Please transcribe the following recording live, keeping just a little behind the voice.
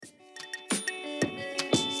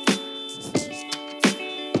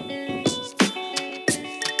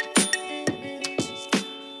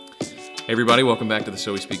everybody, welcome back to the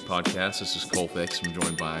So We Speak podcast. This is Cole Fix. I'm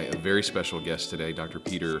joined by a very special guest today, Dr.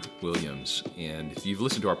 Peter Williams. And if you've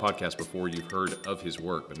listened to our podcast before, you've heard of his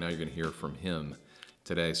work, but now you're going to hear from him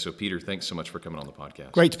today. So Peter, thanks so much for coming on the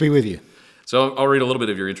podcast. Great to be with you. So I'll read a little bit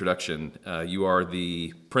of your introduction. You are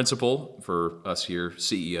the principal, for us here,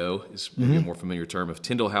 CEO is maybe a more familiar term, of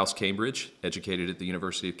Tyndall House, Cambridge, educated at the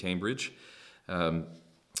University of Cambridge.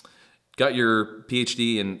 Got your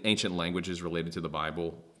PhD in ancient languages related to the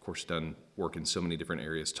Bible. Of course, done work in so many different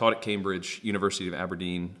areas. Taught at Cambridge, University of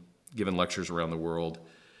Aberdeen, given lectures around the world.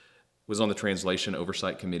 Was on the Translation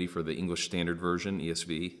Oversight Committee for the English Standard Version,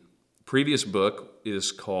 ESV. Previous book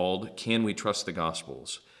is called Can We Trust the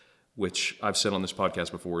Gospels?, which I've said on this podcast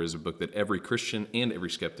before is a book that every Christian and every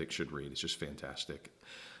skeptic should read. It's just fantastic.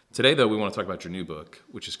 Today, though, we want to talk about your new book,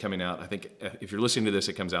 which is coming out, I think, if you're listening to this,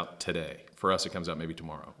 it comes out today. For us, it comes out maybe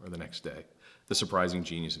tomorrow or the next day. The Surprising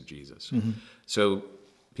Genius of Jesus. So,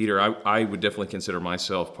 Peter, I would definitely consider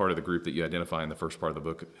myself part of the group that you identify in the first part of the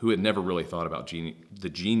book who had never really thought about the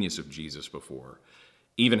genius of Jesus before.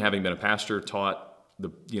 Even having been a pastor, taught the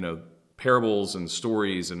parables and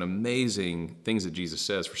stories and amazing things that Jesus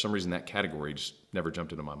says, for some reason that category just never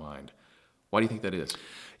jumped into my mind. Why do you think that is?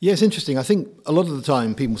 Yeah, it's interesting. I think a lot of the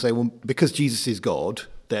time people say, well, because Jesus is God,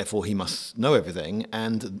 therefore he must know everything,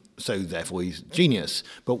 and so therefore he's genius.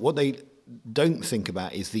 But what they don't think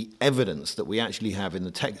about is the evidence that we actually have in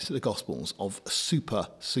the text of the Gospels of super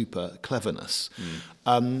cleverness.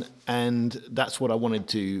 And that's what I wanted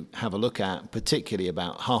to have a look at, particularly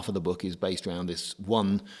about half of the book is based around this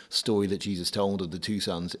one story that Jesus told of the two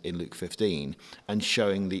sons in Luke 15 and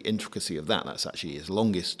showing the intricacy of that. That's actually his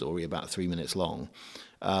longest story, about 3 minutes long.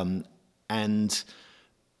 And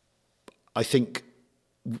I think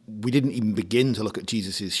we didn't even begin to look at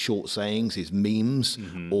Jesus' short sayings, his memes,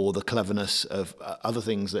 or the cleverness of other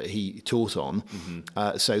things that he taught on.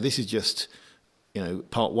 So this is just,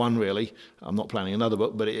 part one, really. I'm not planning another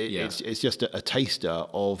book, but it's just a taster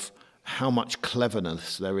of how much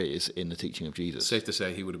cleverness there is in the teaching of Jesus. Safe to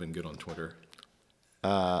say he would have been good on Twitter.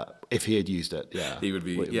 If he had used it, yeah. He would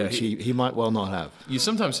be, which he might well not have. You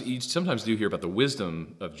sometimes do hear about the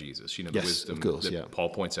wisdom of Jesus, the wisdom of course, that Paul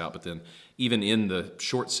points out, but then even in the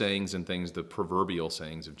short sayings and things, the proverbial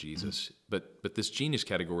sayings of Jesus, but this genius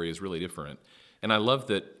category is really different. And I love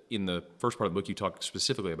that in the first part of the book you talk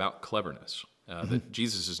specifically about cleverness, that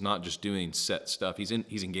Jesus is not just doing set stuff, he's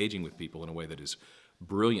engaging with people in a way that is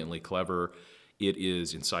brilliantly clever. It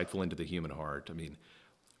is insightful into the human heart. I mean,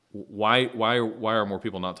 Why are more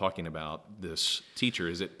people not talking about this teacher?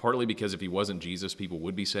 Is it partly because if he wasn't Jesus, people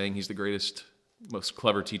would be saying he's the greatest, most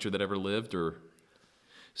clever teacher that ever lived? Or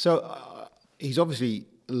so he's obviously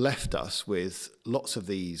left us with lots of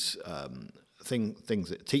these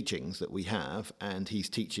teachings that we have, and he's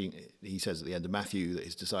teaching. He says at the end of Matthew that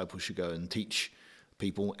his disciples should go and teach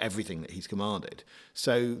people everything that he's commanded.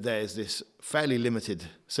 So there's this fairly limited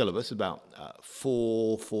syllabus, about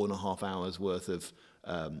 4.5 hours worth of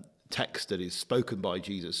text that is spoken by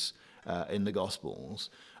Jesus in the Gospels,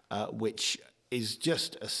 which is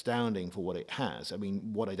just astounding for what it has. I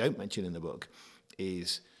mean, what I don't mention in the book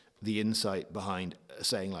is the insight behind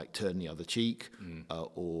saying like turn the other cheek,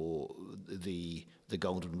 or the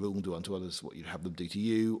golden rule, do unto others what you'd have them do to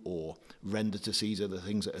you, or render to Caesar the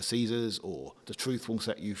things that are Caesar's, or the truth will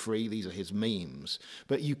set you free. These are his memes.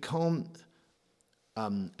 But you can't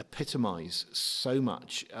epitomize so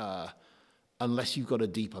much unless you've got a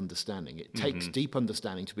deep understanding. It takes deep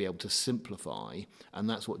understanding to be able to simplify, and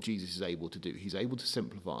that's what Jesus is able to do. He's able to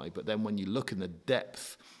simplify, but then when you look in the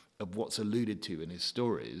depth of what's alluded to in his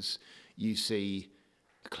stories, you see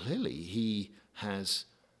clearly he has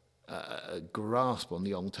a grasp on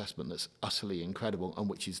the Old Testament that's utterly incredible and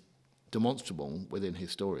which is demonstrable within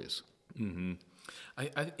his stories.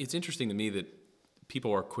 It's interesting to me that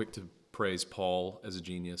people are quick to praise Paul as a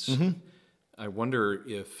genius. I wonder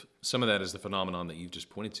if some of that is the phenomenon that you've just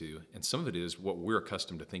pointed to, and some of it is what we're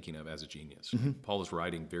accustomed to thinking of as a genius. Paul is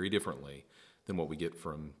writing very differently than what we get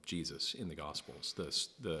from Jesus in the Gospels.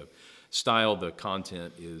 The style, the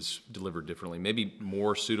content is delivered differently, maybe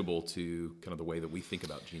more suitable to kind of the way that we think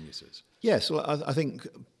about geniuses. Yes, well, I think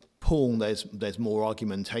Paul, there's more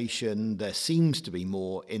argumentation, there seems to be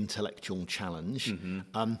more intellectual challenge,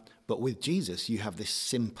 but with Jesus you have this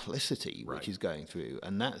simplicity which is going through,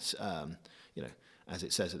 and that's as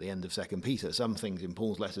it says at the end of 2 Peter, some things in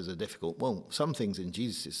Paul's letters are difficult. Well, some things in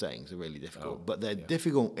Jesus' sayings are really difficult, but they're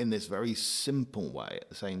difficult in this very simple way at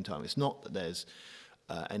the same time. It's not that there's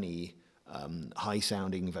any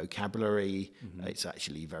high-sounding vocabulary. It's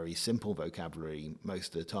actually very simple vocabulary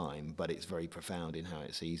most of the time, but it's very profound in how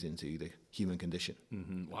it sees into the human condition.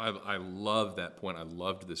 Well, I love that point. I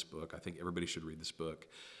loved this book. I think everybody should read this book.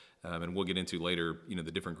 And we'll get into later,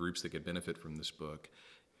 the different groups that could benefit from this book.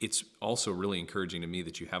 It's also really encouraging to me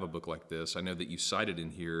that you have a book like this. I know that you cited in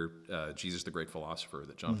here Jesus the Great Philosopher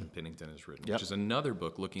that Jonathan Pennington has written, which is another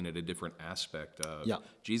book looking at a different aspect of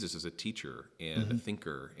Jesus as a teacher and a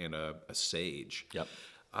thinker and a sage.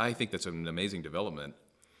 I think that's an amazing development.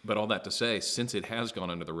 But all that to say, since it has gone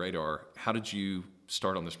under the radar, how did you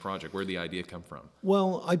start on this project? Where did the idea come from?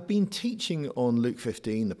 Well, I've been teaching on Luke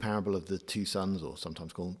 15, the parable of the two sons, or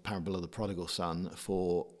sometimes called parable of the prodigal son,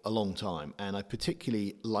 for a long time. And I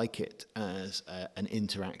particularly like it as an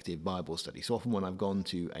interactive Bible study. So often when I've gone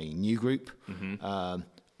to a new group,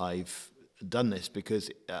 I've done this because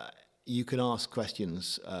you can ask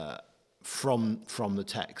questions from the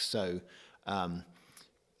text. So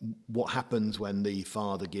what happens when the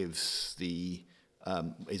father gives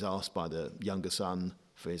is asked by the younger son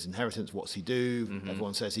for his inheritance? What's he do?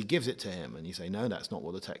 Everyone says he gives it to him, and you say, no, that's not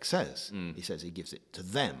what the text says. He says he gives it to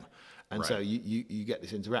them. And so you get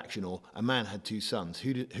this interaction. Or a man had two sons.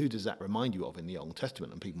 Who does that remind you of in the Old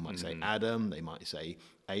Testament? And people might say Adam, they might say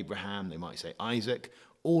Abraham, they might say Isaac.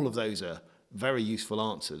 All of those are very useful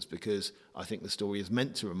answers, because I think the story is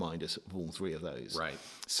meant to remind us of all three of those. Right.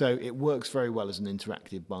 So it works very well as an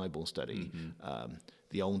interactive Bible study.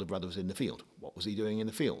 The older brother was in the field. What was he doing in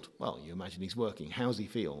the field? Well, you imagine he's working. How's he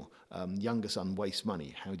feel? Younger son wastes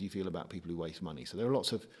money. How do you feel about people who waste money? So there are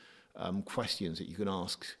lots of questions that you can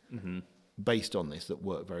ask based on this that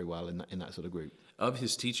work very well in that sort of group. Of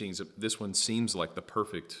his teachings, this one seems like the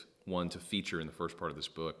perfect one to feature in the first part of this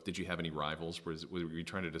book. Did you have any rivals? Were you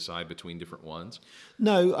trying to decide between different ones?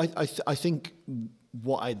 No, I think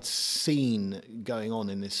what I'd seen going on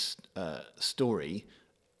in this story,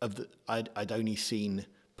 I'd only seen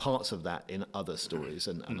parts of that in other stories,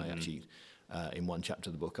 and I actually, in one chapter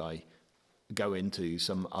of the book, I go into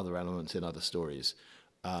some other elements in other stories.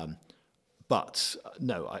 But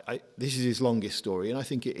no, this is his longest story, and I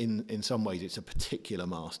think in some ways it's a particular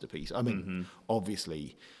masterpiece. I mean,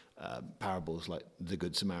 obviously, parables like the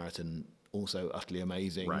Good Samaritan, also utterly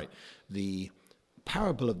amazing. Right. The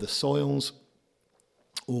parable of the soils,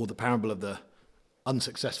 or the parable of the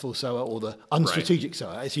unsuccessful sower, or the unstrategic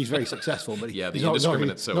sower. He's very successful, but the he's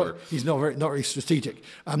indiscriminate sower. He's not very strategic,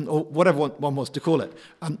 or whatever one wants to call it.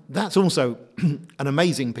 That's also an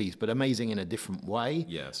amazing piece, but amazing in a different way.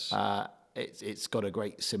 Yes. It's got a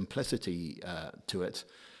great simplicity to it,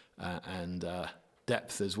 and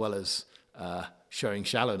depth, as well as showing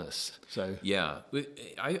shallowness. So yeah,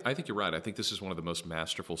 I think you're right. I think this is one of the most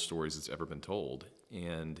masterful stories that's ever been told,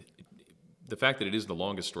 and the fact that it is the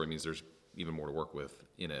longest story means there's even more to work with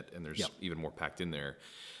in it, and there's even more packed in there.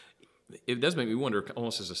 It does make me wonder,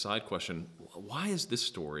 almost as a side question, why is this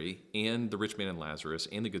story and the rich man and Lazarus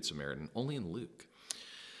and the Good Samaritan only in Luke?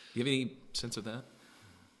 Do you have any sense of that?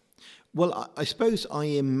 Well, I suppose I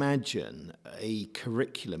imagine a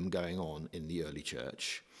curriculum going on in the early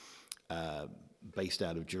church, based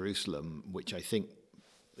out of Jerusalem, which I think,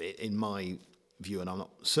 in my view, and I'm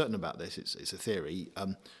not certain about this, it's a theory,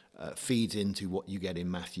 feeds into what you get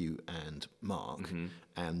in Matthew and Mark,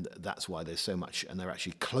 and that's why there's so much, and they're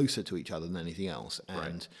actually closer to each other than anything else.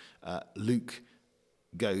 And Luke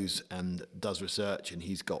goes and does research, and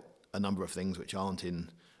he's got a number of things which aren't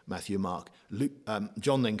in Matthew and Mark.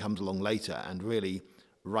 John then comes along later and really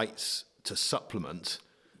writes to supplement,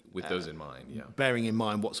 with those in mind, bearing in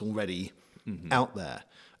mind what's already out there.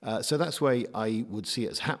 So that's the way I would see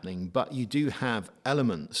it as happening. But you do have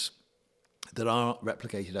elements that are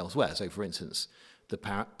replicated elsewhere. So, for instance, the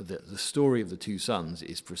story of the two sons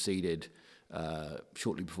is preceded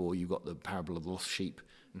shortly before you got the parable of the lost sheep.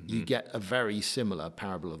 You get a very similar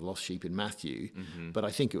parable of the lost sheep in Matthew, but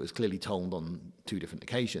I think it was clearly told on two different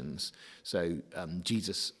occasions. So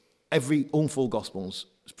Jesus, all four Gospels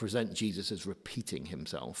present Jesus as repeating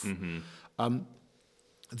himself.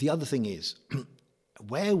 The other thing is,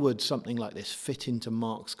 where would something like this fit into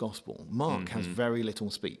Mark's Gospel? Mark has very little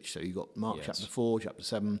speech. So you've got Mark chapter 4, chapter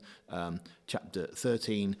 7, chapter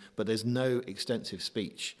 13, but there's no extensive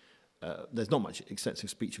speech. There's not much extensive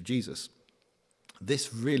speech of Jesus.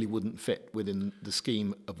 This really wouldn't fit within the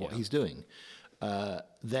scheme of what he's doing.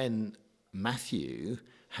 Then Matthew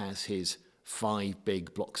has his 5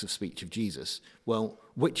 big blocks of speech of Jesus. Well,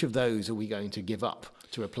 which of those are we going to give up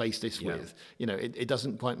to replace this with? It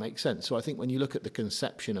doesn't quite make sense. So I think when you look at the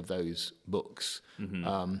conception of those books,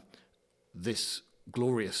 this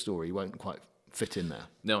glorious story won't quite fit in there.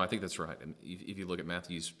 No, I think that's right. And if you look at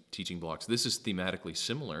Matthew's teaching blocks, this is thematically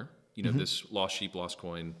similar, You know, this lost sheep, lost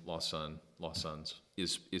coin, lost son, lost sons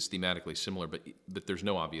is thematically similar, but there's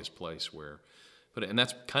no obvious place where. But and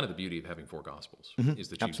that's kind of the beauty of having four gospels is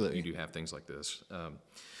that you do have things like this.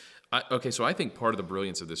 So I think part of the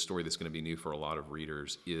brilliance of this story that's going to be new for a lot of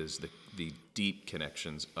readers is the deep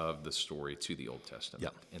connections of the story to the Old Testament.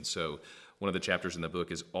 Yeah. And so one of the chapters in the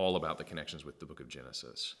book is all about the connections with the book of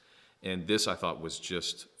Genesis. And this, I thought, was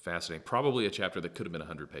just fascinating. Probably a chapter that could have been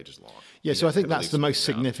 100 pages long. Yeah, so I think that's the most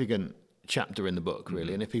significant chapter in the book,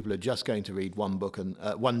 really. And if people are just going to read one book and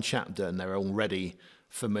one chapter and they're already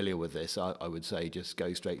familiar with this, I would say just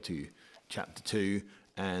go straight to chapter 2,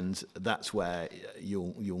 and that's where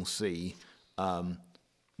you'll see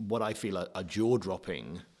what I feel are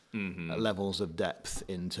jaw-dropping levels of depth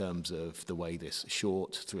in terms of the way this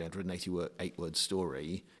short 388-word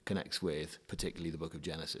story connects with particularly the book of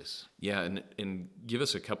Genesis. Yeah, and give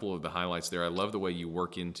us a couple of the highlights there. I love the way you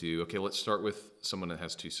work into, okay, let's start with someone that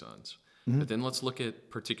has two sons. But then let's look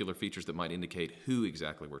at particular features that might indicate who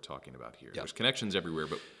exactly we're talking about here. There's connections everywhere,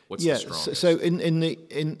 but what's the strongest? So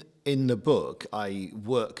in the book, I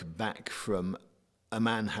work back from a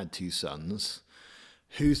man had two sons.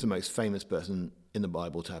 Who's the most famous person in the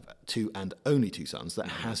Bible to have two and only two sons? That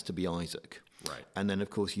has to be Isaac. Right. And then,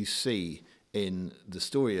 of course, you see in the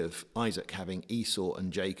story of Isaac having Esau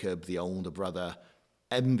and Jacob, the older brother,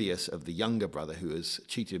 envious of the younger brother who has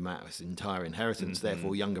cheated him out of his entire inheritance.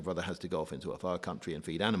 Therefore, younger brother has to go off into a far country and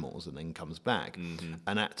feed animals and then comes back.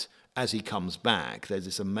 And as he comes back, there's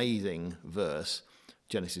this amazing verse,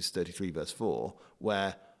 Genesis 33, verse 4,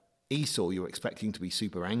 where Esau, you're expecting to be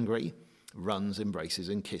super angry, runs, embraces,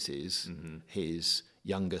 and kisses his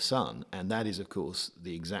younger son. And that is, of course,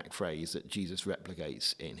 the exact phrase that Jesus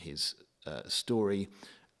replicates in his story.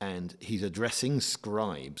 And he's addressing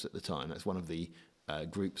scribes at the time. That's one of the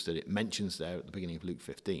groups that it mentions there at the beginning of Luke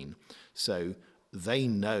 15. So they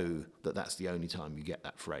know that that's the only time you get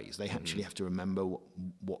that phrase. They actually have to remember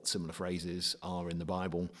what similar phrases are in the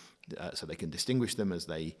Bible so they can distinguish them as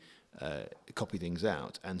they copy things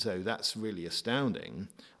out. And so that's really astounding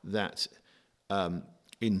that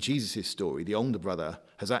in Jesus' story, the older brother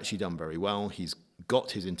has actually done very well. He's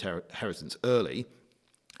got his inheritance early,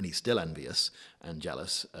 and he's still envious and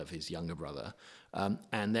jealous of his younger brother.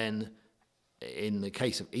 And then in the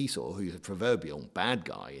case of Esau, who's a proverbial bad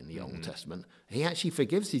guy in the Old Testament, he actually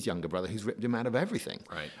forgives his younger brother who's ripped him out of everything.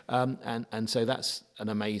 Right. And so that's an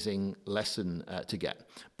amazing lesson to get.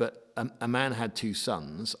 But a man had two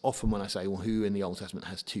sons. Often when I say, well, who in the Old Testament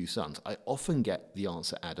has two sons, I often get the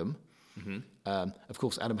answer Adam. Of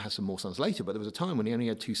course, Adam has some more sons later, but there was a time when he only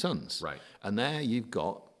had two sons. Right. And there you've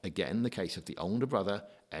got, again, the case of the older brother,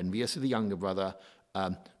 envious of the younger brother,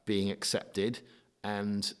 being accepted,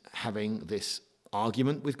 and having this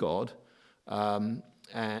argument with God,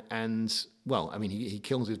 and well, I mean, he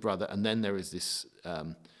kills his brother, and then there is this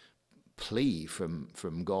plea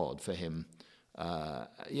from God for him,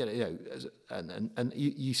 and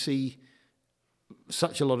you see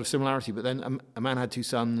such a lot of similarity. But then a man had two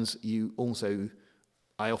sons.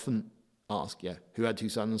 I often ask, who had two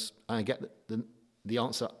sons? And I get the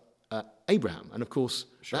answer. Abraham, and of course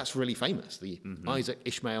that's really famous. The Isaac,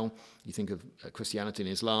 Ishmael. You think of Christianity and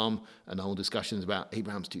Islam, and the whole discussions about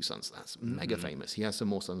Abraham's two sons. That's mega famous. He has some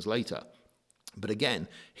more sons later, but again,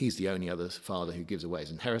 he's the only other father who gives away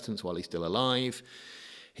his inheritance while he's still alive.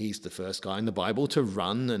 He's the first guy in the Bible to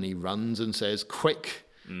run, and he runs and says, "Quick."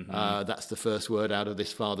 That's the first word out of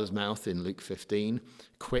this father's mouth in Luke 15.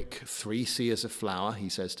 Quick, 3 seahs of flour, he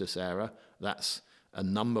says to Sarah. That's a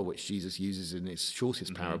number which Jesus uses in his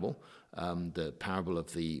shortest parable, the parable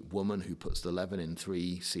of the woman who puts the leaven in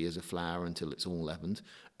 3 seahs of flour until it's all leavened,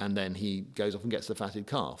 and then he goes off and gets the fatted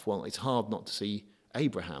calf. Well, it's hard not to see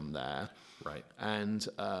Abraham there. Right. And,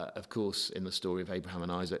 of course, in the story of Abraham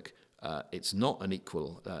and Isaac, it's not an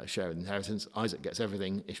equal share of inheritance. Isaac gets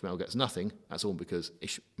everything, Ishmael gets nothing. That's all because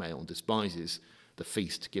Ishmael despises the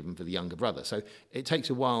feast given for the younger brother. So it takes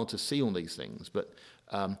a while to see all these things, but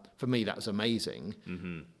for me that was amazing.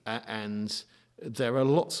 And there are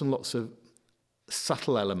lots and lots of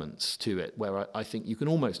subtle elements to it where I think you can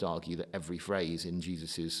almost argue that every phrase in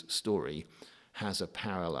Jesus' story has a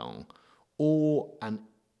parallel or an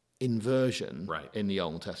inversion in the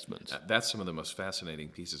Old Testament. That's some of the most fascinating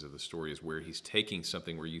pieces of the story, is where he's taking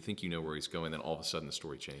something where you think you know where he's going, then all of a sudden the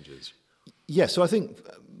story changes. Yeah, so I think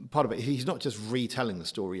part of it, he's not just retelling the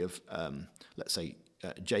story of, let's say,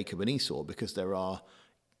 Jacob and Esau, because there are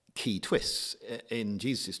key twists. In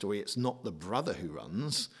Jesus' story, it's not the brother who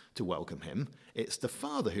runs to welcome him, it's the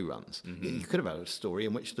father who runs. You could have had a story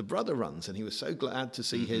in which the brother runs, and he was so glad to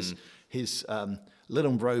see his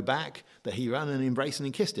little bro back that he ran and embraced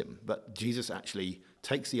and kissed him. But Jesus actually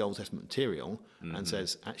takes the Old Testament material and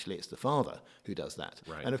says, actually, it's the Father who does that.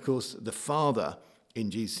 Right. And of course, the Father in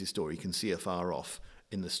Jesus' story can see afar off.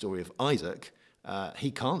 In the story of Isaac,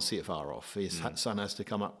 he can't see afar off. His son has to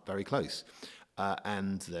come up very close.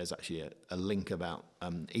 And there's actually a link about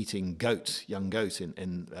eating young goats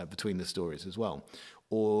in between the stories as well.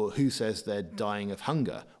 Or who says they're dying of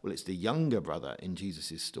hunger? Well, it's the younger brother in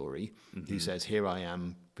Jesus' story who says, here I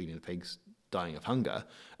am feeding the pigs, dying of hunger.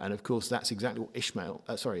 And of course, that's exactly what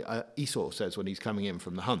Esau says when he's coming in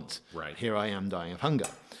from the hunt. Right. Here I am dying of hunger.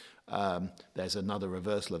 There's another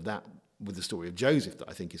reversal of that with the story of Joseph that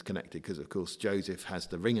I think is connected, because, of course, Joseph has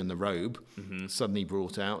the ring and the robe suddenly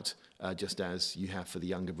brought out, just as you have for the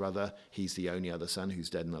younger brother. He's the only other son who's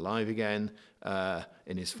dead and alive again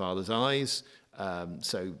in his father's eyes.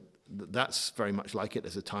 So that's very much like it.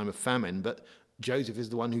 There's a time of famine, but Joseph is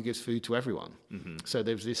the one who gives food to everyone. So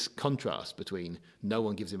there's this contrast between no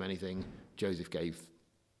one gives him anything, Joseph gave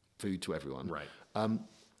food to everyone. Right.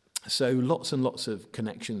 So lots and lots of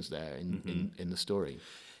connections there in the story.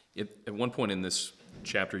 At one point in this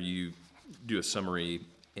chapter, you do a summary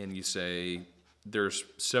and you say there's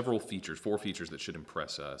four features that should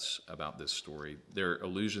impress us about this story. There are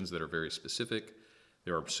allusions that are very specific.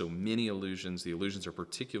 There are so many allusions. The allusions are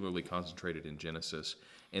particularly concentrated in Genesis,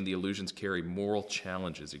 and the allusions carry moral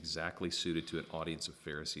challenges exactly suited to an audience of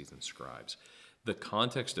Pharisees and scribes. The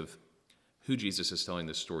context of who Jesus is telling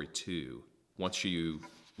this story to, once you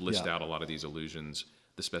list out a lot of these allusions,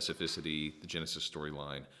 the specificity, the Genesis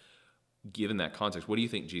storyline, given that context, what do you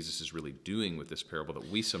think Jesus is really doing with this parable that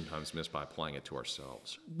we sometimes miss by applying it to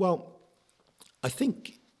ourselves? Well, I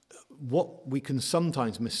think what we can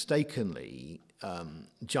sometimes mistakenly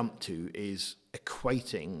jump to is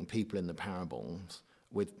equating people in the parables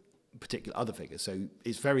with particular other figures. So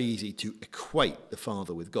it's very easy to equate the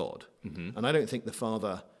Father with God. And I don't think the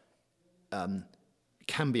Father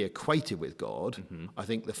can be equated with God. I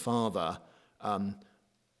think the Father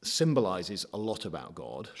symbolizes a lot about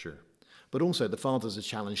God. Sure. But also the Father's a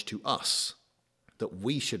challenge to us, that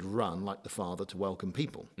we should run like the Father to welcome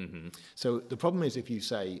people. So the problem is if you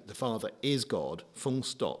say the Father is God, full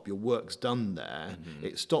stop, your work's done there,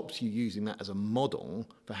 it stops you using that as a model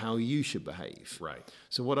for how you should behave. Right.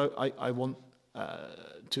 So what I want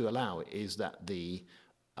to allow is that the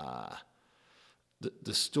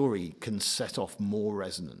story can set off more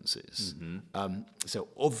resonances. So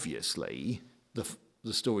obviously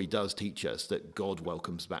the story does teach us that God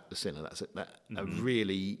welcomes back the sinner. That's a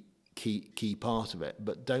really key part of it.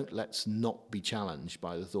 But let's not be challenged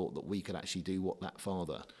by the thought that we could actually do what that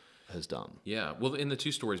Father has done. Yeah. Well, in the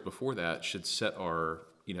two stories before that should set our,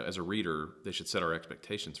 as a reader, they should set our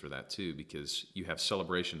expectations for that too, because you have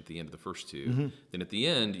celebration at the end of the first two. Then at the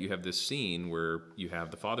end, you have this scene where you have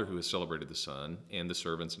the father who has celebrated the son, and the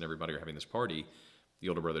servants and everybody are having this party. The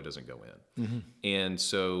older brother doesn't go in. And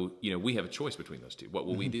so, we have a choice between those two. What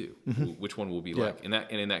will we do? Which one will be like? And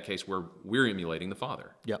in that case, we're emulating the Father.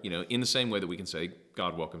 Yep. In the same way that we can say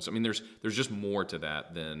God welcomes. I mean, there's just more to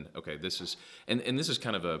that than, okay, this is, and this is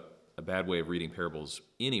kind of a bad way of reading parables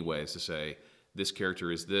anyway, is to say, this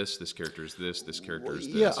character is this character is this character is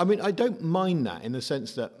this. Yeah, I mean, I don't mind that in the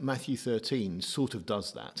sense that Matthew 13 sort of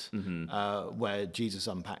does that, where Jesus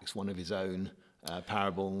unpacks one of his own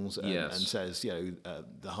parables and says, the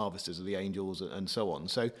harvesters are the angels and so on.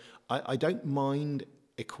 So I don't mind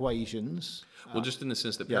equations. Well, just in the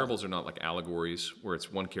sense that parables are not like allegories where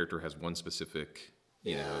it's one character has one specific,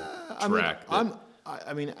 track.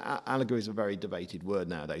 I mean, allegory is a very debated word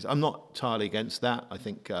nowadays. I'm not entirely against that. I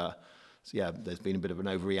think, there's been a bit of an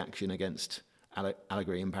overreaction against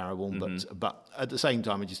allegory and parable, but at the same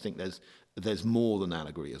time, I just think there's more than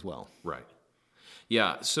allegory as well. Right.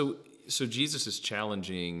 Yeah. So Jesus is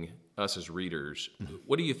challenging us as readers.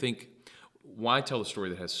 What do you think? Why tell a story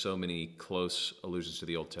that has so many close allusions to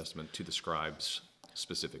the Old Testament, to the scribes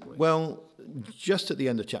specifically? Well, just at the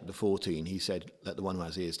end of chapter 14, he said, "Let the one who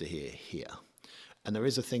has ears to hear." And there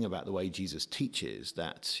is a thing about the way Jesus teaches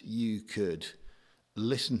that you could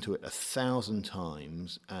listen to it 1,000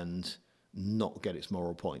 times and not get its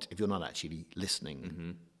moral point if you're not actually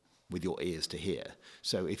listening with your ears to hear.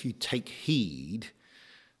 So if you take heed,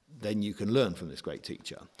 then you can learn from this great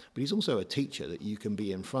teacher. But he's also a teacher that you can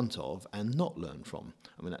be in front of and not learn from.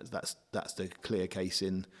 I mean, that's the clear case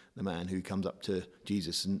in the man who comes up to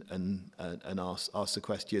Jesus and asks the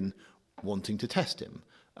question, wanting to test him.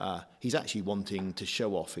 He's actually wanting to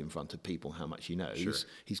show off in front of people how much he knows. Sure.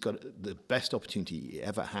 He's got the best opportunity he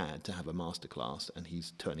ever had to have a masterclass, and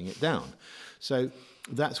he's turning it down. So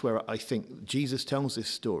that's where I think Jesus tells this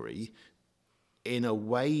story in a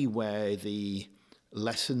way where the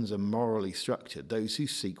lessons are morally structured. Those who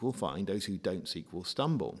seek will find, those who don't seek will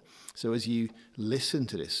stumble. So as you listen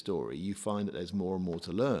to this story, you find that there's more and more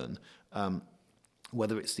to learn.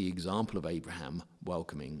 Whether it's the example of Abraham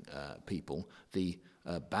welcoming people, the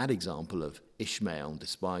bad example of Ishmael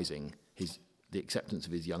despising the acceptance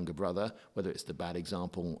of his younger brother, whether it's the bad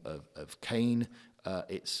example of Cain,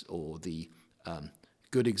 or the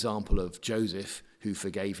good example of Joseph, who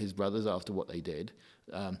forgave his brothers after what they did,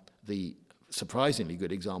 the surprisingly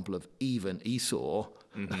good example of even Esau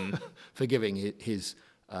forgiving his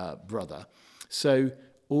brother. So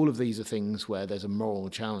all of these are things where there's a moral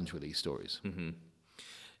challenge with these stories. Mm-hmm.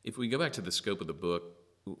 If we go back to the scope of the book,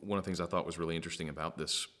 one of the things I thought was really interesting about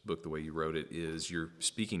this book, the way you wrote it, is you're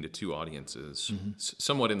speaking to two audiences,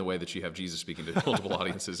 somewhat in the way that you have Jesus speaking to multiple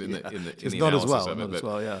audiences in the It's analysis not as well, of it. not as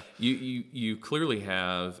well, yeah. You clearly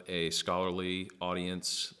have a scholarly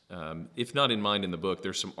audience. If not in mind in the book,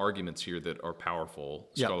 there's some arguments here that are powerful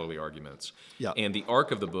scholarly arguments. Yeah. And the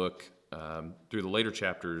arc of the book through the later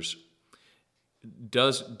chapters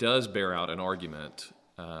does bear out an argument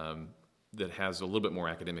that has a little bit more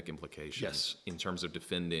academic implications in terms of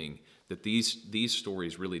defending that these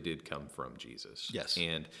stories really did come from Jesus. Yes.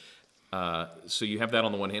 And so you have that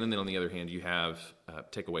on the one hand, and then on the other hand, you have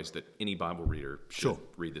takeaways that any Bible reader should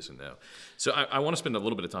read this and know. So I want to spend a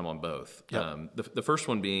little bit of time on both. Yep. The first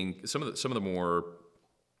one being some of the more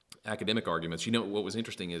academic arguments. You know, what was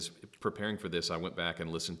interesting is preparing for this, I went back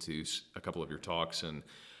and listened to a couple of your talks, and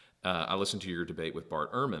I listened to your debate with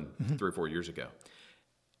Bart Ehrman 3 or 4 years ago.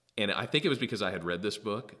 And I think it was because I had read this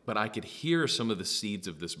book, but I could hear some of the seeds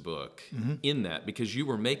of this book in that, because you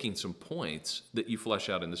were making some points that you flesh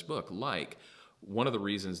out in this book. Like, one of the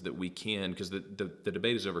reasons that we can, because the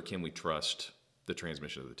debate is over, can we trust the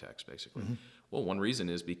transmission of the text, basically? Well, one reason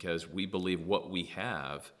is because we believe what we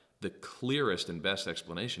have, the clearest and best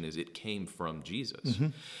explanation is it came from Jesus.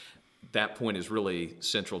 That point is really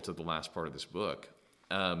central to the last part of this book.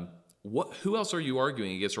 Who else are you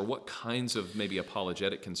arguing against, or what kinds of maybe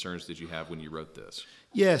apologetic concerns did you have when you wrote this?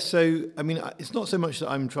 Yeah, so, I mean, it's not so much that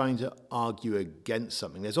I'm trying to argue against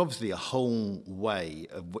something. There's obviously a whole way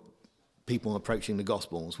of people approaching the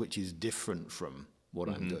Gospels which is different from what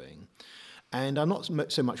I'm doing. And I'm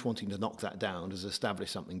not so much wanting to knock that down as establish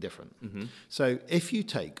something different. So if you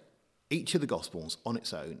take each of the Gospels on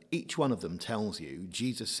its own, each one of them tells you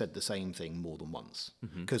Jesus said the same thing more than once.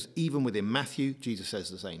 Because even within Matthew, Jesus says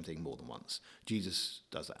the same thing more than once. Jesus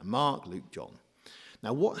does that in Mark, Luke, John.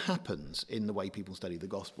 Now, what happens in the way people study the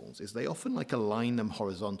Gospels is they often align them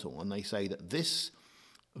horizontal, and they say that this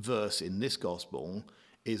verse in this Gospel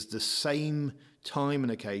is the same time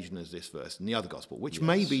and occasion as this verse in the other Gospel, which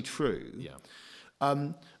may be true.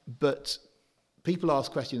 But people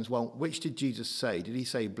ask questions, well, which did Jesus say? Did he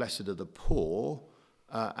say, blessed are the poor,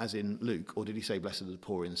 as in Luke, or did he say, blessed are the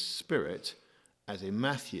poor in spirit, as in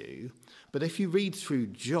Matthew? But if you read through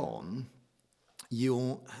John,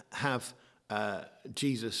 you'll have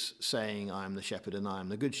Jesus saying, I am the shepherd and I am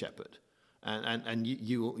the good shepherd. And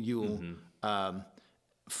you'll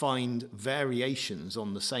find variations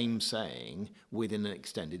on the same saying within an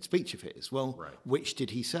extended speech of his. Well, which did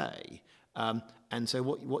he say? And so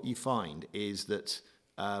what you find is that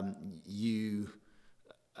you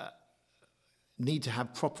need to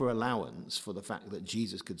have proper allowance for the fact that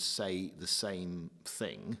Jesus could say the same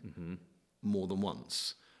thing more than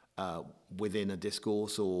once within a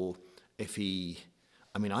discourse, or if he...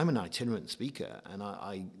 I mean, I'm an itinerant speaker, and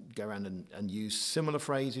I go around and use similar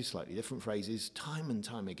phrases, slightly different phrases, time and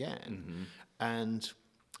time again. And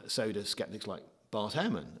so do skeptics like Bart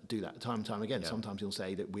Ehrman do that time and time again. Sometimes he'll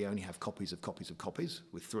say that we only have copies of copies of copies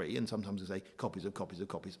with 3, and sometimes he'll say copies of copies of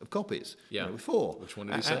copies of copies with 4. Which one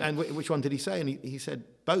did he say? And which one did he say? And he said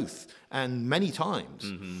both, and many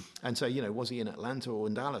times. And so, was he in Atlanta or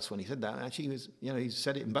in Dallas when he said that? Actually, he was, he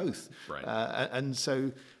said it in both. And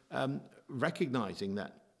so recognizing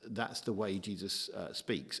that that's the way Jesus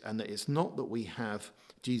speaks, and that it's not that we have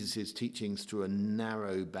Jesus' teachings through a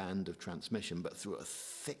narrow band of transmission, but through a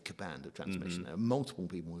thick band of transmission. There are multiple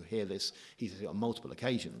people who hear this, he says it on multiple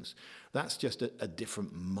occasions. That's just a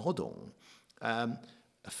different model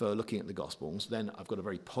for looking at the Gospels. Then I've got a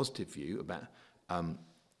very positive view about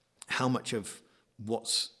how much of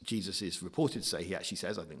what Jesus is reported to say he actually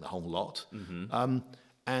says. I think the whole lot.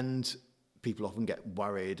 And people often get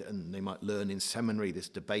worried, and they might learn in seminary this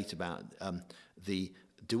debate about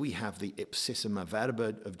do we have the ipsissima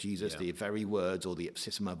verba of Jesus, the very words, or the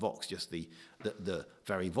ipsissima vox, just the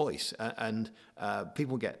very voice? And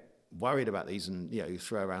people get worried about these, and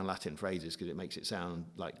throw around Latin phrases because it makes it sound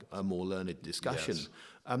like a more learned discussion.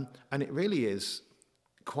 And it really is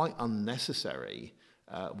quite unnecessary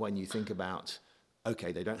when you think about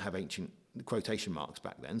Okay, they don't have ancient quotation marks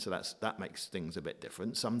back then, so that makes things a bit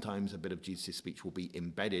different. Sometimes a bit of Jesus' speech will be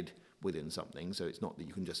embedded within something, so it's not that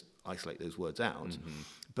you can just isolate those words out.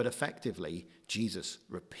 But effectively, Jesus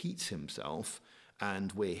repeats himself,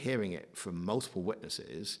 and we're hearing it from multiple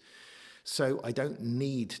witnesses. So I don't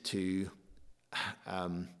need to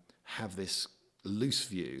have this loose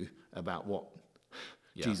view about what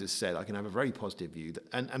Jesus said. I can have a very positive view,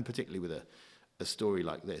 and particularly with a story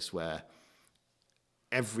like this where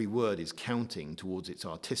every word is counting towards its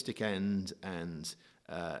artistic end, and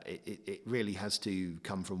it really has to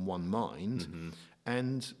come from one mind.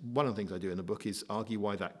 And one of the things I do in the book is argue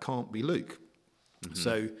why that can't be Luke.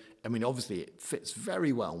 So, I mean, obviously it fits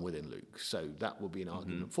very well within Luke, so that will be an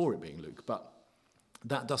argument for it being Luke, but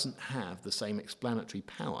that doesn't have the same explanatory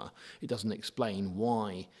power. It doesn't explain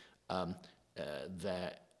why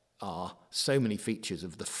there are so many features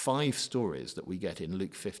of the 5 stories that we get in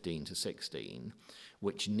Luke 15 to 16,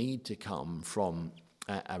 which need to come from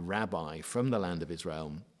a rabbi from the land of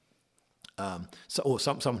Israel, or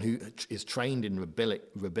someone who is trained in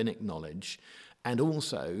rabbinic knowledge, and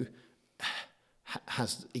also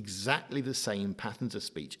has exactly the same patterns of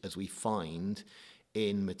speech as we find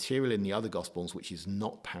in material in the other Gospels, which is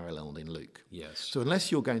not paralleled in Luke. Yes. So unless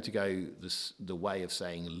you're going to go the way of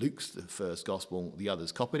saying Luke's the first Gospel, the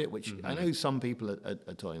others copied it, which I know some people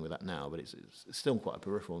are toying with that now, but it's still quite a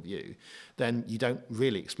peripheral view, then you don't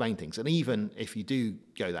really explain things. And even if you do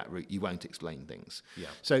go that route, you won't explain things. Yeah.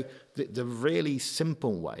 So the really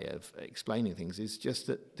simple way of explaining things is just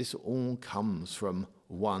that this all comes from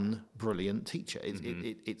one brilliant teacher.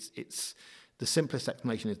 It's the simplest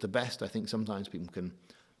explanation is the best. I think sometimes people can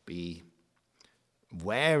be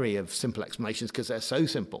wary of simple explanations because they're so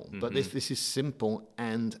simple. But this is simple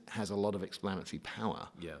and has a lot of explanatory power.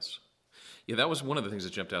 Yes. Yeah, that was one of the things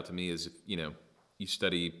that jumped out to me is, you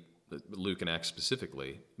study Luke and Acts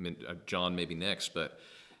specifically. I mean, John maybe next, but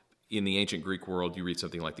in the ancient Greek world, you read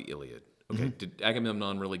something like the Iliad. Okay, did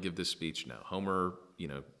Agamemnon really give this speech? No. Homer,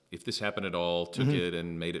 if this happened at all, took it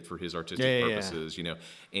and made it for his artistic purposes,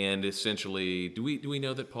 And essentially, do we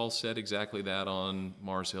know that Paul said exactly that on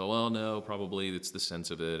Mars Hill? Well, no, probably it's the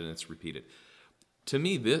sense of it and it's repeated. To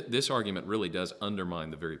me, this argument really does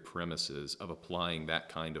undermine the very premises of applying that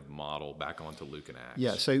kind of model back onto Luke and Acts.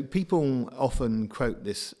 Yeah, so people often quote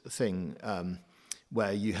this thing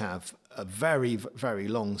where you have a very, very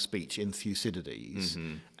long speech in Thucydides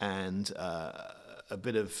and a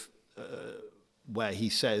bit of... where he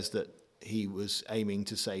says that he was aiming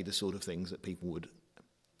to say the sort of things that people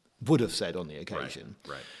would have said on the occasion.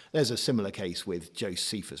 Right. There's a similar case with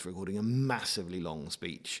Josephus recording a massively long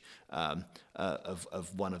speech of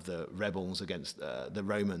one of the rebels against the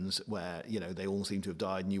Romans where, they all seem to have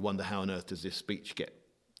died, and you wonder how on earth does this speech get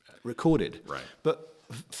recorded. Right. But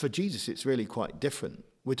for Jesus, it's really quite different.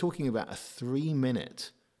 We're talking about a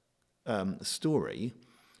 3-minute story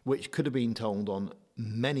which could have been told on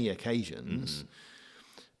many occasions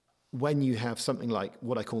when you have something like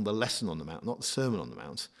what I call the lesson on the mount, not the sermon on the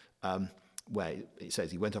mount, where it says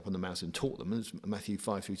he went up on the mountain and taught them, it's Matthew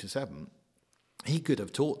 5 through to 7. He could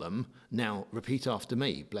have taught them, now repeat after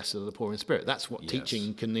me, blessed are the poor in spirit. That's what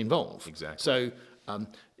teaching can involve. Exactly. So,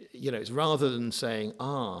 it's rather than saying,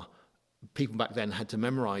 people back then had to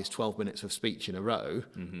memorize 12 minutes of speech in a row.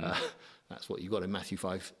 That's what you got in Matthew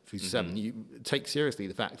 5 through 7. You take seriously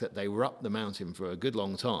the fact that they were up the mountain for a good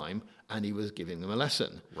long time and he was giving them a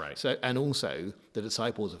lesson. Right. So, and also the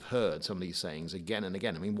disciples have heard some of these sayings again and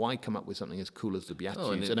again. I mean, why come up with something as cool as the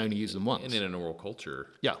Beatitudes and only use them once? And in an oral culture.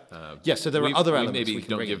 Yeah. So there are other elements maybe we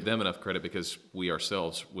can don't bring give in. them enough credit because we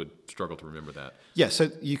ourselves would struggle to remember that. Yeah, so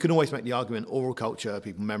you can always make the argument, oral culture,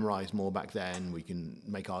 people memorized more back then. We can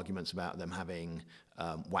make arguments about them having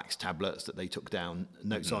wax tablets that they took down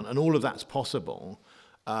notes on, and all of that's possible.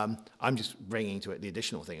 I'm just bringing to it the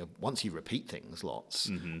additional thing of once you repeat things lots,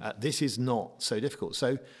 this is not so difficult.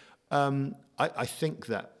 So I think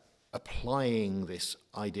that applying this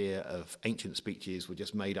idea of ancient speeches were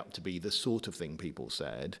just made up to be the sort of thing people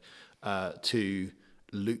said to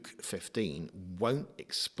Luke 15 won't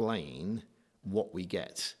explain what we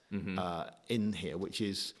get in here, which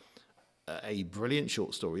is a brilliant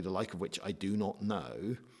short story, the like of which I do not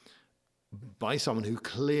know, by someone who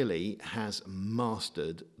clearly has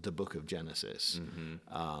mastered the book of Genesis.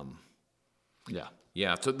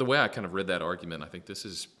 Yeah. So the way I kind of read that argument, I think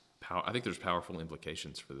I think there's powerful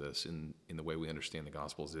implications for this in the way we understand the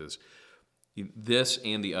Gospels is this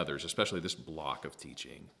and the others, especially this block of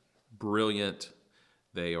teaching, brilliant.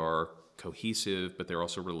 They are cohesive, but they're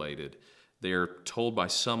also related. They're told by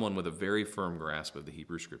someone with a very firm grasp of the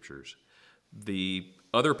Hebrew Scriptures. The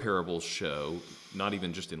other parables show, not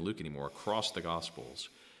even just in Luke anymore, across the Gospels,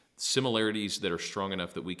 similarities that are strong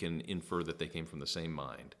enough that we can infer that they came from the same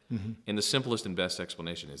mind. And the simplest and best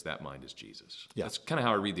explanation is that mind is Jesus. Yeah. That's kind of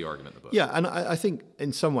how I read the argument in the book. Yeah, and I think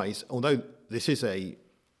in some ways, although this is a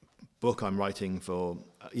book I'm writing for,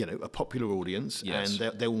 a popular audience, Yes.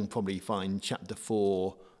 and they will probably find chapter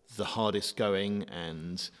 4 the hardest going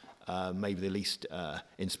and maybe the least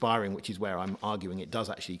inspiring, which is where I'm arguing it does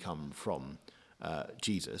actually come from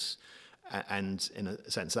Jesus. And in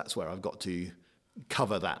a sense, that's where I've got to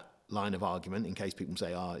cover that line of argument in case people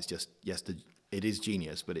say, it's just, yes, it is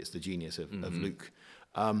genius, but it's the genius of Luke.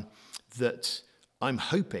 That I'm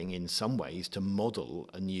hoping in some ways to model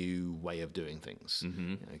a new way of doing things.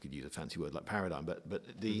 I could use a fancy word like paradigm, but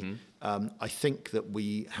I think that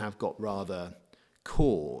we have got rather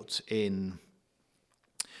caught in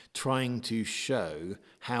trying to show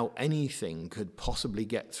how anything could possibly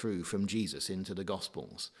get through from Jesus into the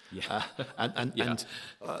Gospels. And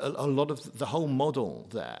a lot of the whole model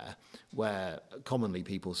there, where commonly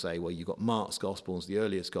people say, well, you've got Mark's Gospels, the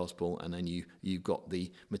earliest Gospel, and then you've got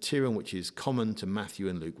the material which is common to Matthew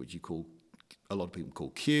and Luke, which a lot of people call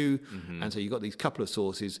Q, and so you've got these couple of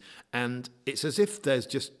sources, and it's as if there's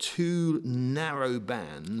just two narrow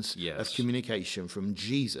bands of communication from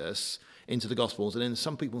Jesus into the Gospels, and then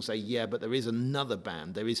some people say, but there is another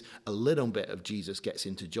band. There is a little bit of Jesus gets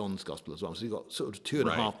into John's Gospel as well. So you've got sort of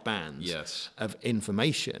 2.5 bands of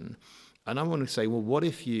information. And I want to say, well, what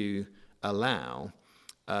if you allow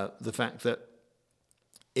the fact that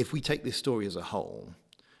if we take this story as a whole,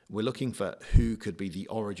 we're looking for who could be the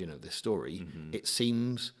origin of this story. It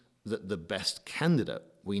seems that the best candidate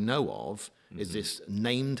we know of is this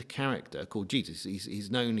named character called Jesus.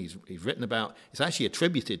 He's known, he's written about, it's actually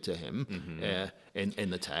attributed to him in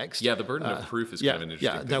the text. Yeah, the burden of proof is kind of an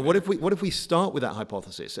interesting thing. Now, what if we start with that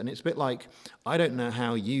hypothesis? And it's a bit like, I don't know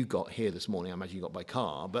how you got here this morning. I imagine you got by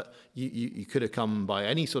car, but you could have come by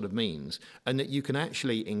any sort of means, and that you can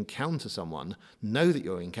actually encounter someone, know that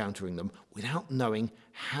you're encountering them without knowing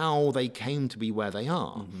how they came to be where they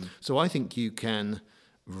are. So I think you can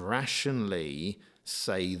rationally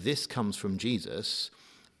say this comes from Jesus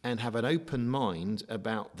and have an open mind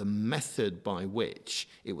about the method by which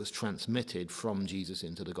it was transmitted from Jesus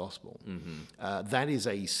into the gospel. That is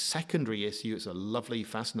a secondary issue. It's a lovely,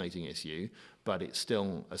 fascinating issue, but it's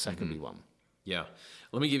still a secondary one. Yeah.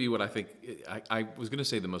 Let me give you what I think. I was going to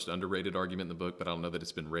say the most underrated argument in the book, but I don't know that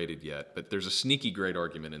it's been rated yet. But there's a sneaky great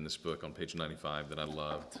argument in this book on page 95 that I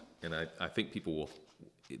loved. And I think people will.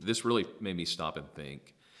 This really made me stop and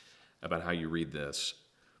think about how you read this.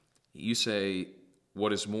 You say,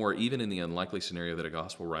 what is more, even in the unlikely scenario that a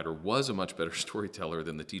gospel writer was a much better storyteller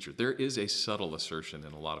than the teacher, there is a subtle assertion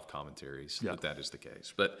in a lot of commentaries that is the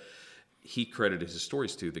case. But he credited his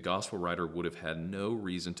stories to the gospel writer would have had no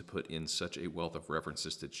reason to put in such a wealth of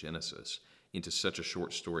references to Genesis into such a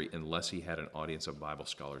short story unless he had an audience of Bible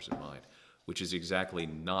scholars in mind, which is exactly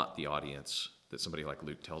not the audience that somebody like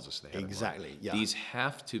Luke tells us they have. Exactly, yeah. These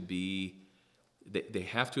have to be... They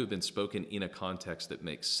have to have been spoken in a context that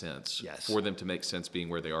makes sense for them to make sense being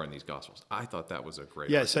where they are in these Gospels. I thought that was a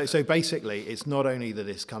great argument. So basically, it's not only that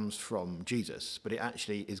this comes from Jesus, but it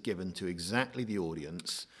actually is given to exactly the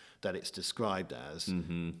audience that it's described as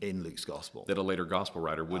in Luke's Gospel. That a later Gospel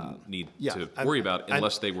writer wouldn't need to worry about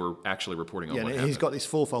unless they were actually reporting on what happened. He's got this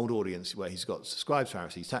fourfold audience where he's got scribes,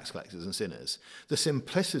 Pharisees, tax collectors, and sinners. The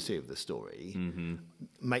simplicity of the story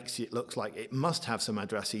makes it look like it must have some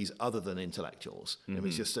addressees other than intellectuals. I mean,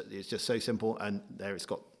 it's just so simple, and there it's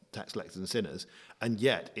got tax collectors and sinners, and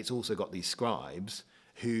yet it's also got these scribes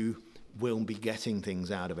who will be getting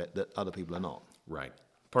things out of it that other people are not. Right.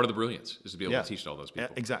 Part of the brilliance is to be able to teach to all those people.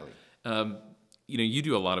 Yeah, exactly. You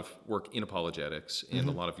do a lot of work in apologetics, and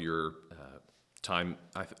a lot of your time,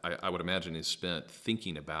 I would imagine, is spent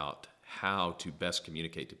thinking about how to best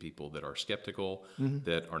communicate to people that are skeptical,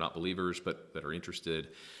 that are not believers, but that are interested.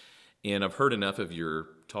 And I've heard enough of your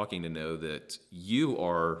talking to know that you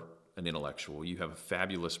are an intellectual. You have a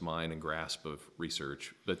fabulous mind and grasp of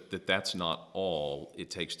research, but that's not all it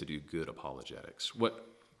takes to do good apologetics. What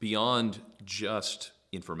beyond just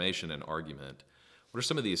information and argument, what are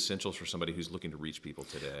some of the essentials for somebody who's looking to reach people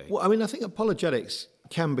today? Well, I mean, I think apologetics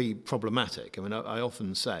can be problematic. I mean, I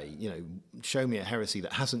often say, show me a heresy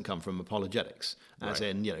that hasn't come from apologetics. As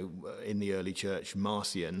in, in the early church,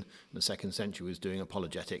 Marcion in the 2nd century was doing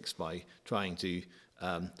apologetics by trying to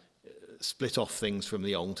split off things from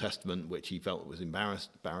the Old Testament, which he felt was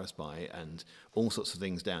embarrassed by, and all sorts of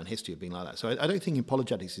things down history have been like that. So I don't think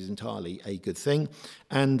apologetics is entirely a good thing.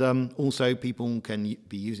 And also people can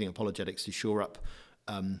be using apologetics to shore up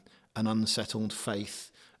an unsettled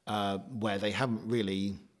faith where they haven't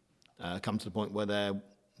really come to the point where they're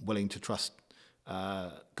willing to trust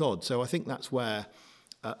God. So I think that's where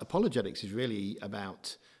apologetics is really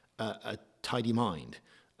about a tidy mind.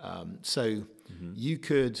 So you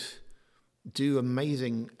could do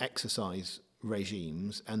amazing exercise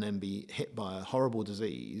regimes and then be hit by a horrible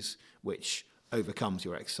disease which overcomes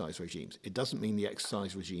your exercise regimes. It doesn't mean the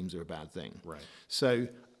exercise regimes are a bad thing. Right. So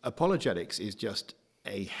apologetics is just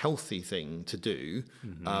a healthy thing to do.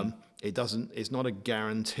 It's not a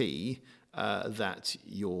guarantee that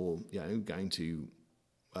you're going to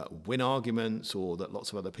win arguments or that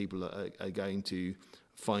lots of other people are going to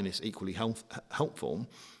find this equally helpful,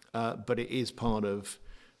 but it is part of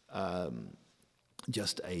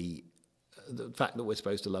just the fact that we're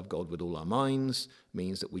supposed to love God with all our minds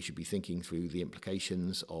means that we should be thinking through the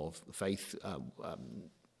implications of the faith.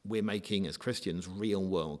 We're making, as Christians, real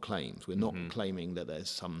world claims. We're not claiming that there's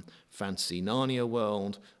some fantasy Narnia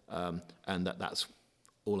world and that's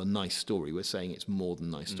all a nice story. We're saying it's more than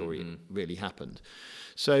a nice story. It really happened.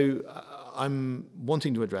 So I'm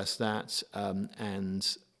wanting to address that,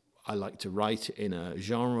 and I like to write in a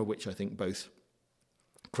genre which I think both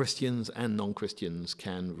Christians and non-Christians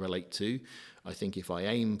can relate to. I think if I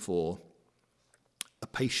aim for a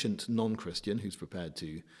patient non-Christian who's prepared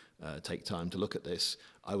to take time to look at this,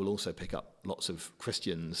 I will also pick up lots of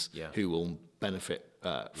Christians who will benefit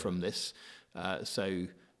from this. So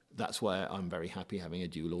that's where I'm very happy having a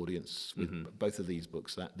dual audience with both of these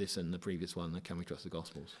books, this and the previous one, Can We Trust the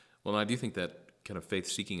Gospels? Well, I do think that kind of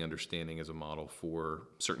faith-seeking understanding as a model for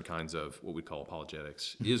certain kinds of what we call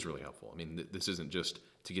apologetics is really helpful. I mean, this isn't just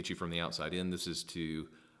to get you from the outside in. This is to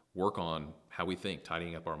work on how we think,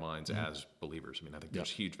 tidying up our minds as believers. I mean, I think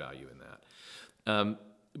there's huge value in that.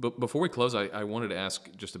 But before we close, I wanted to ask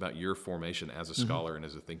just about your formation as a scholar and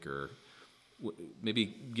as a thinker. Maybe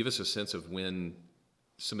give us a sense of when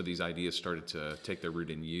some of these ideas started to take their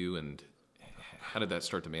root in you, and how did that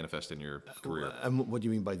start to manifest in your career? And what do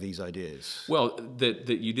you mean by these ideas? Well, that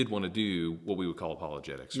you did want to do what we would call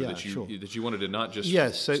apologetics, or that you wanted to not just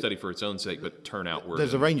study for its own sake, but turn outward.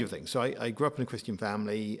 There's a range of things. So I grew up in a Christian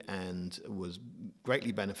family and was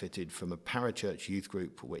greatly benefited from a parachurch youth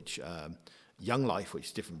group, which Young Life, which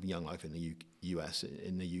is different from Young Life in the US,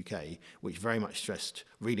 in the UK, which very much stressed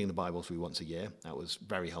reading the Bible through once a year. That was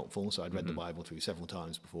very helpful. So I'd read the Bible through several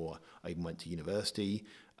times before I even went to university.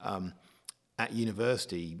 At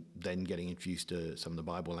university, then getting introduced to some of the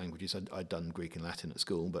Bible languages. I'd done Greek and Latin at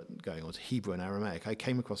school, but going on to Hebrew and Aramaic, I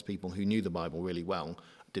came across people who knew the Bible really well,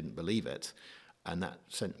 didn't believe it, and that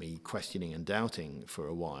sent me questioning and doubting for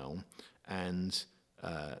a while. And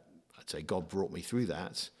I'd say God brought me through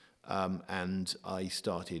that, and I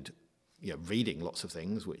started reading lots of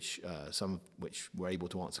things, some of which were able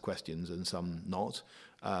to answer questions and some not,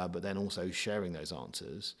 but then also sharing those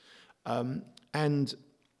answers. And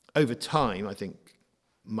over time, I think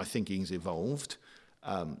my thinking's evolved,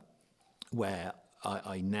 where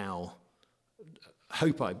I now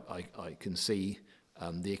hope I can see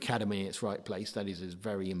the academy in its right place. That is a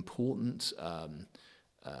very important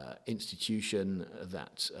institution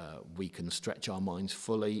that we can stretch our minds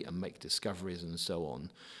fully and make discoveries and so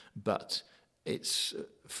on. But it's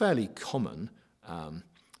fairly common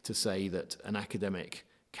to say that an academic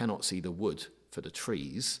cannot see the wood for the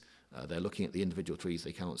trees. They're looking at the individual trees,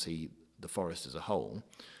 they cannot see the forest as a whole,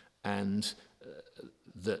 and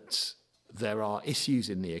that there are issues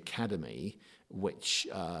in the academy which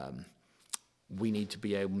we need to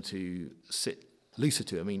be able to sit looser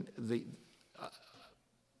to. I mean,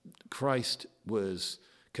 Christ was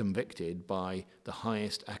convicted by the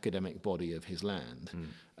highest academic body of his land.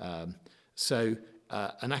 So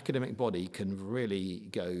an academic body can really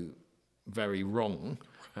go very wrong.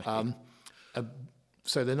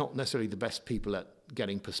 So they're not necessarily the best people at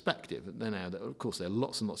getting perspective. Of course, there are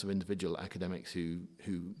lots and lots of individual academics who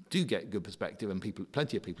do get good perspective, and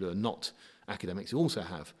plenty of people who are not academics who also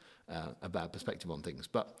have a bad perspective on things.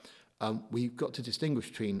 But we've got to distinguish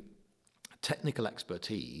between technical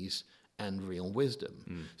expertise and real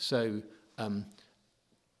wisdom. So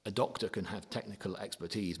a doctor can have technical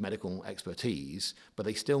expertise, medical expertise, but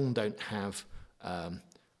they still don't have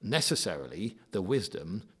necessarily the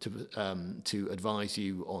wisdom to advise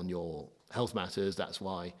you on your health matters. That's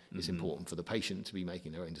why it's important for the patient to be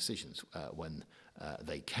making their own decisions when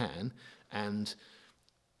they can. And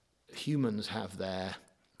humans have their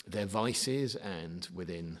vices, and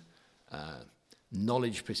within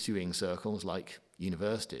knowledge-pursuing circles like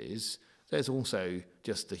universities, there's also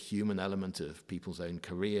just the human element of people's own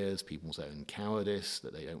careers, people's own cowardice,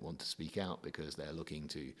 that they don't want to speak out because they're looking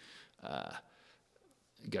to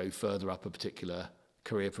go further up a particular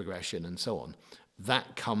career progression and so on,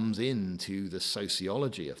 that comes into the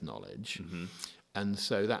sociology of knowledge. And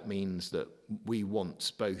so that means that we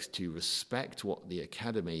want both to respect what the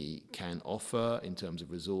academy can offer in terms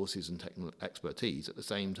of resources and technical expertise at the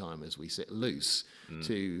same time as we sit loose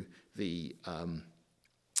to the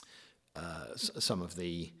some of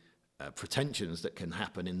the pretensions that can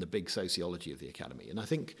happen in the big sociology of the academy. And I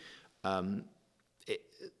think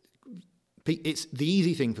it's the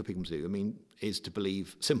easy thing for people to do, is to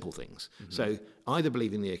believe simple things. So either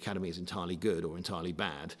believing the academy is entirely good or entirely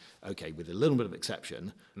bad, okay, with a little bit of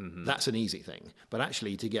exception, that's an easy thing. But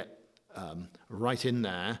actually to get right in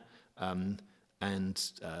there and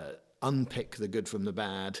unpick the good from the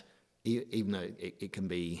bad, even though it can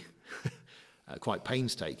be quite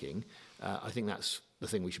painstaking, I think that's the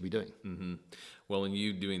thing we should be doing. Well, and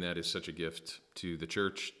you doing that is such a gift to the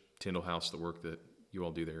church, Tyndale House. The work that you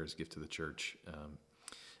all do there is a gift to the church.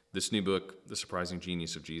 This new book, The Surprising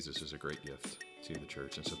Genius of Jesus, is a great gift to the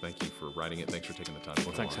church. And so thank you for writing it. Thanks for taking the time.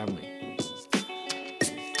 Well, thanks for having me.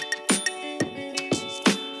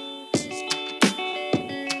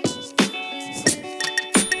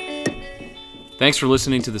 Thanks for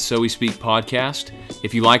listening to the So We Speak podcast.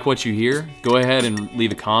 If you like what you hear, go ahead and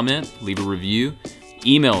leave a comment, leave a review,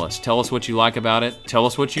 email us, tell us what you like about it, tell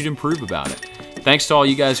us what you'd improve about it. Thanks to all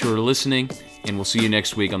you guys who are listening, and we'll see you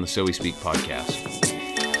next week on the So We Speak podcast.